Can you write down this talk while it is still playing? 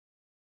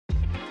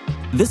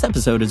This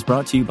episode is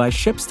brought to you by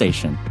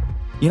ShipStation.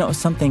 You know,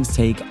 some things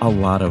take a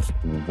lot of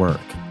work,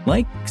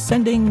 like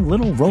sending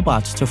little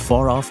robots to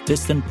far-off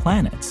distant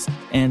planets.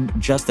 And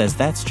just as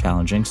that's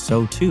challenging,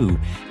 so too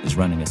is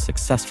running a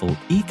successful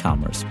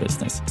e-commerce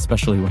business,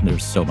 especially when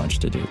there's so much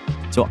to do.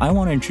 So I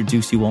want to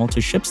introduce you all to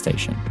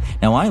ShipStation.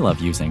 Now, I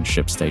love using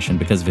ShipStation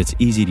because of its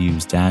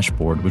easy-to-use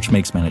dashboard, which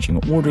makes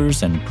managing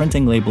orders and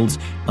printing labels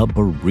a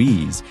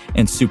breeze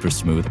and super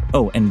smooth.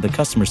 Oh, and the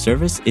customer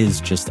service is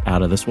just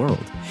out of this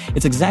world.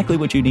 It's exactly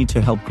what you need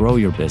to help grow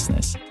your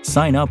business.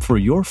 Sign up for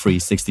your free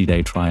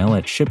 60-day trial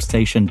at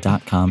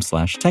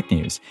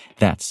shipstation.com/technews.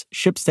 That's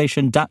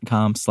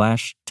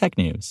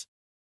shipstation.com/technews.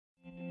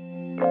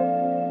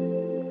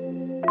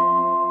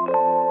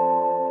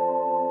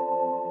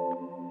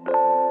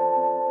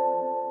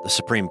 The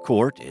Supreme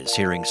Court is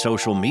hearing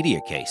social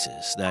media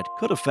cases that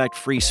could affect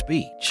free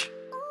speech.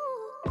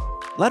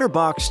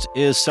 Letterboxd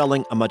is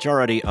selling a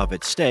majority of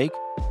its stake.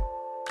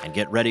 And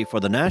get ready for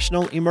the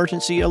National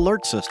Emergency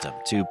Alert System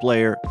to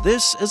blare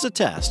 "This is a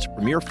Test"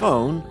 from your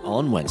phone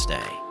on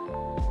Wednesday.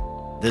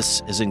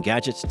 This is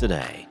Engadgets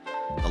Today,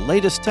 the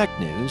latest tech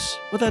news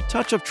with a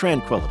touch of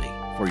tranquility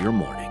for your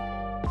morning.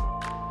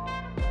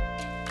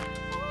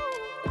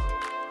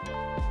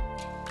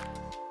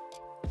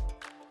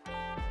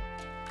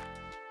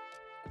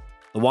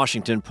 The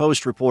Washington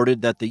Post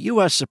reported that the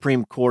U.S.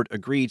 Supreme Court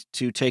agreed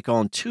to take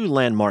on two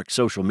landmark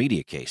social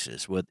media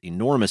cases with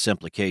enormous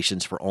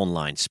implications for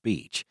online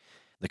speech.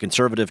 The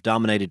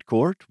conservative-dominated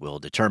court will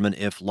determine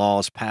if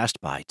laws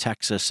passed by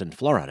Texas and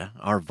Florida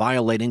are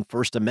violating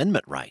First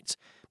Amendment rights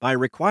by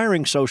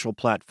requiring social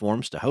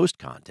platforms to host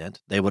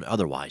content they would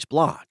otherwise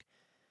block.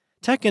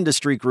 Tech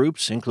industry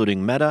groups,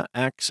 including Meta,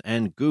 X,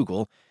 and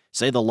Google,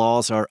 say the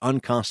laws are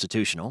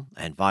unconstitutional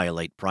and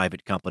violate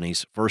private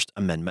companies' First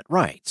Amendment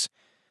rights.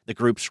 The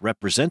groups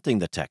representing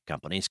the tech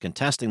companies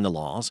contesting the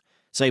laws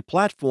say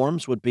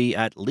platforms would be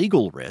at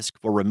legal risk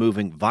for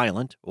removing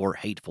violent or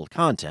hateful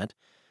content,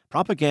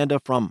 propaganda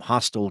from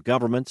hostile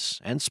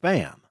governments, and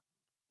spam.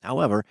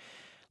 However,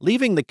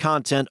 leaving the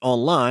content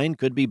online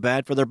could be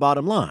bad for their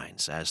bottom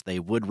lines, as they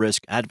would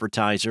risk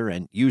advertiser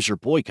and user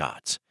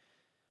boycotts.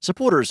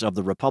 Supporters of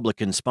the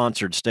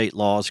Republican-sponsored state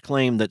laws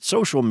claim that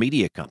social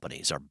media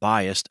companies are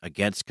biased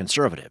against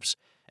conservatives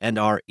and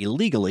are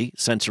illegally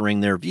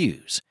censoring their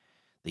views.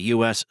 The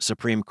U.S.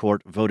 Supreme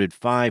Court voted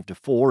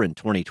 5-4 in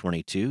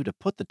 2022 to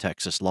put the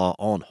Texas law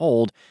on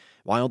hold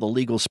while the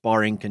legal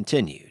sparring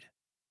continued.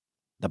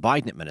 The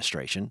Biden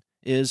administration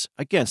is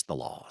against the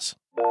laws.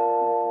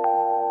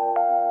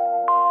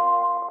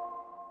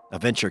 A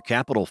venture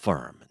capital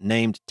firm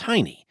named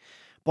Tiny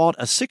bought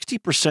a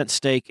 60%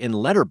 stake in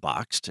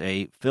Letterboxd,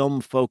 a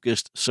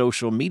film-focused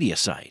social media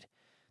site.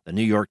 The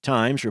New York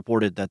Times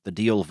reported that the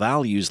deal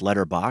values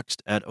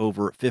Letterboxd at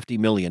over $50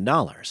 million.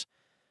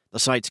 The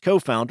site's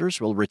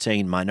co-founders will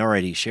retain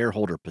minority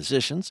shareholder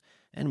positions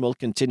and will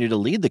continue to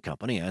lead the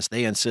company as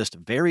they insist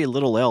very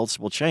little else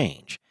will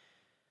change.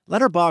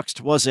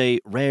 Letterboxd was a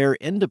rare,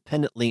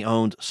 independently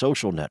owned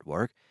social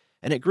network,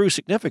 and it grew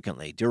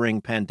significantly during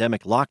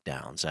pandemic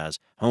lockdowns as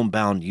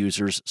homebound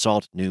users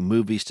sought new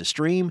movies to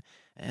stream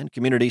and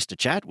communities to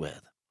chat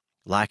with.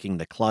 Lacking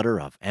the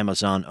clutter of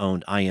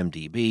Amazon-owned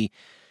IMDb,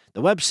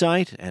 the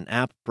website and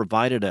app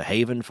provided a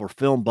haven for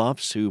film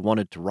buffs who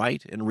wanted to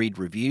write and read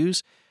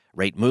reviews,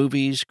 rate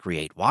movies,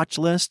 create watch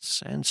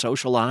lists, and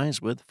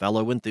socialize with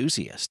fellow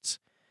enthusiasts.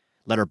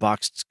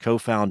 Letterboxd's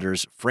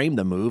co-founders framed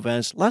the move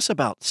as less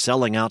about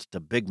selling out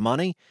to big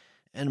money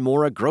and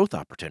more a growth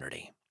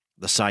opportunity.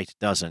 The site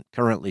doesn't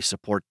currently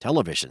support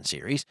television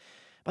series,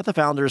 but the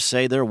founders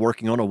say they're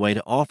working on a way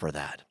to offer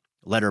that.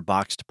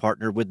 Letterboxd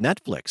partnered with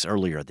Netflix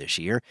earlier this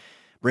year,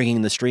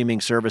 bringing the streaming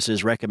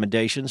service's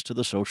recommendations to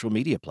the social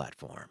media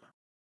platform.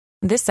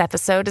 This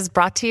episode is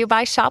brought to you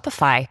by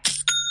Shopify.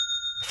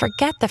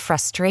 Forget the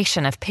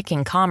frustration of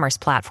picking commerce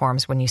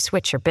platforms when you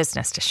switch your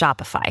business to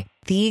Shopify,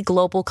 the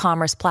global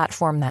commerce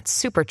platform that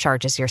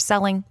supercharges your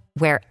selling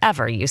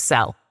wherever you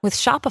sell. With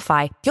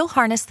Shopify, you'll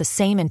harness the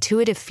same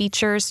intuitive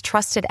features,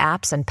 trusted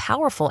apps, and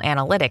powerful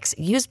analytics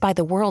used by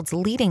the world's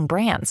leading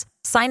brands.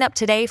 Sign up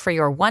today for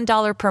your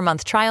 $1 per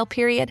month trial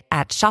period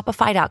at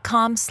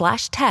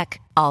shopify.com/tech,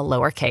 all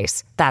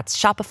lowercase. That's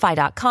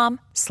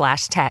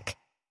shopify.com/tech.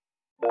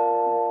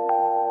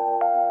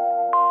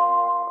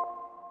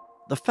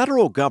 The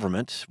federal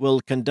government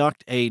will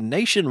conduct a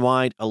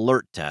nationwide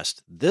alert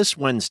test this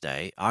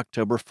Wednesday,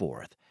 October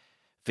 4th.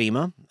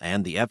 FEMA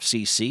and the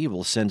FCC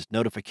will send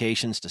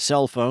notifications to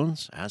cell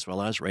phones, as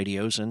well as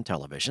radios and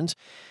televisions,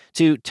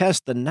 to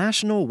test the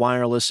National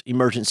Wireless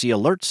Emergency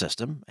Alert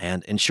System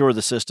and ensure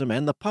the system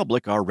and the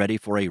public are ready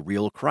for a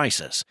real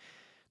crisis.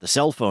 The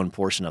cell phone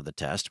portion of the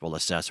test will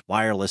assess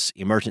wireless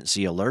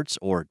emergency alerts,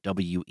 or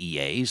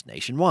WEAs,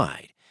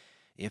 nationwide.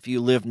 If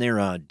you live near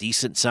a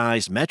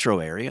decent-sized metro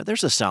area,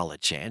 there's a solid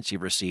chance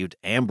you've received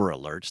Amber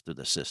Alerts through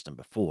the system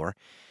before.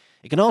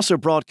 It can also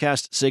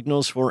broadcast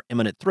signals for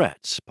imminent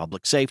threats,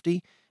 public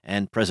safety,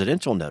 and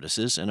presidential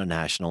notices in a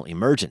national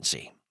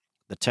emergency.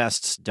 The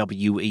test's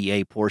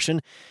WEA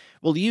portion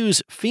will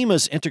use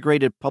FEMA's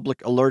Integrated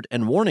Public Alert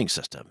and Warning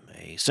System,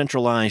 a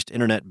centralized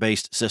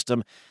internet-based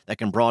system that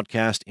can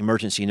broadcast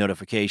emergency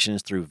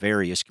notifications through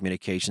various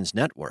communications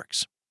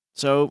networks.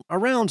 So,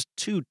 around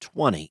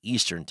 2:20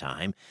 Eastern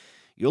Time,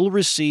 you'll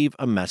receive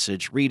a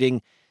message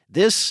reading,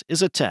 "This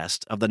is a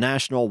test of the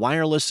National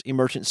Wireless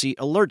Emergency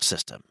Alert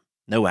System.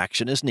 No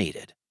action is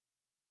needed."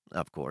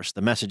 Of course,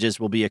 the messages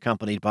will be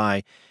accompanied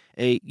by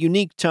a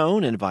unique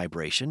tone and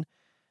vibration.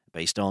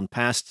 Based on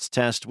past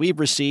tests we've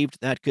received,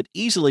 that could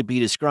easily be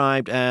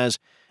described as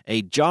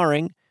a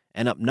jarring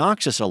and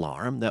obnoxious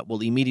alarm that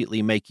will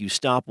immediately make you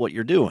stop what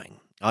you're doing,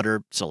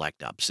 utter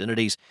select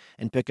obscenities,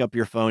 and pick up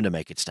your phone to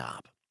make it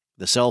stop.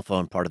 The cell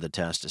phone part of the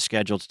test is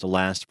scheduled to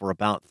last for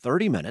about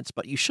 30 minutes,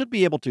 but you should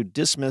be able to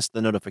dismiss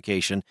the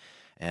notification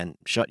and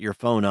shut your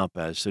phone up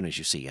as soon as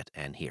you see it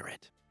and hear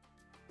it.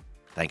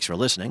 Thanks for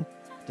listening.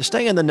 To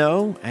stay in the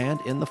know and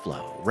in the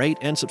flow, rate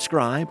and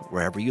subscribe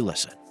wherever you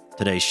listen.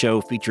 Today's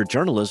show featured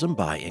journalism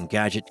by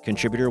Engadget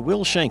contributor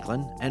Will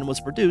Shanklin and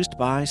was produced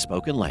by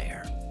Spoken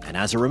Layer. And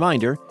as a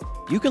reminder,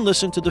 you can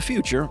listen to The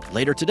Future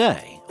later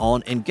today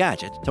on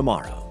Engadget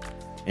tomorrow.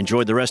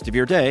 Enjoy the rest of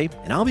your day,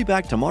 and I'll be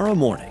back tomorrow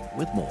morning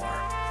with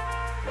more.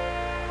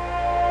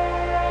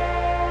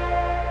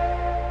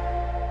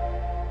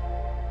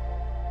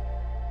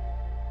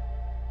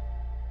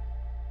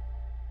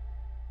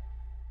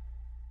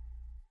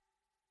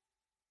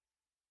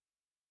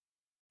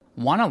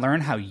 Want to learn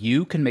how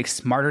you can make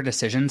smarter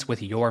decisions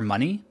with your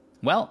money?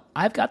 Well,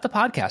 I've got the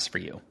podcast for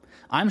you.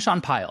 I'm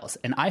Sean Piles,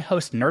 and I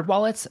host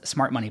NerdWallet's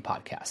Smart Money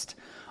Podcast.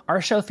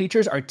 Our show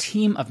features our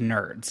team of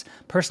nerds,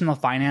 personal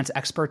finance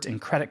experts in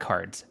credit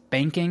cards,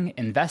 banking,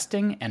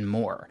 investing, and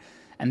more.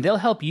 And they'll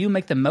help you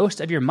make the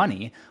most of your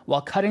money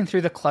while cutting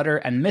through the clutter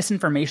and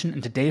misinformation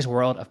in today's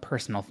world of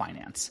personal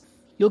finance.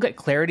 You'll get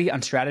clarity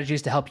on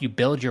strategies to help you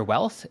build your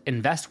wealth,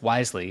 invest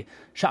wisely,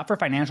 shop for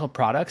financial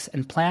products,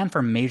 and plan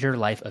for major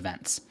life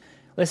events.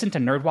 Listen to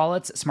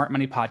NerdWallet's Smart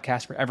Money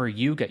Podcast wherever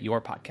you get your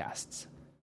podcasts.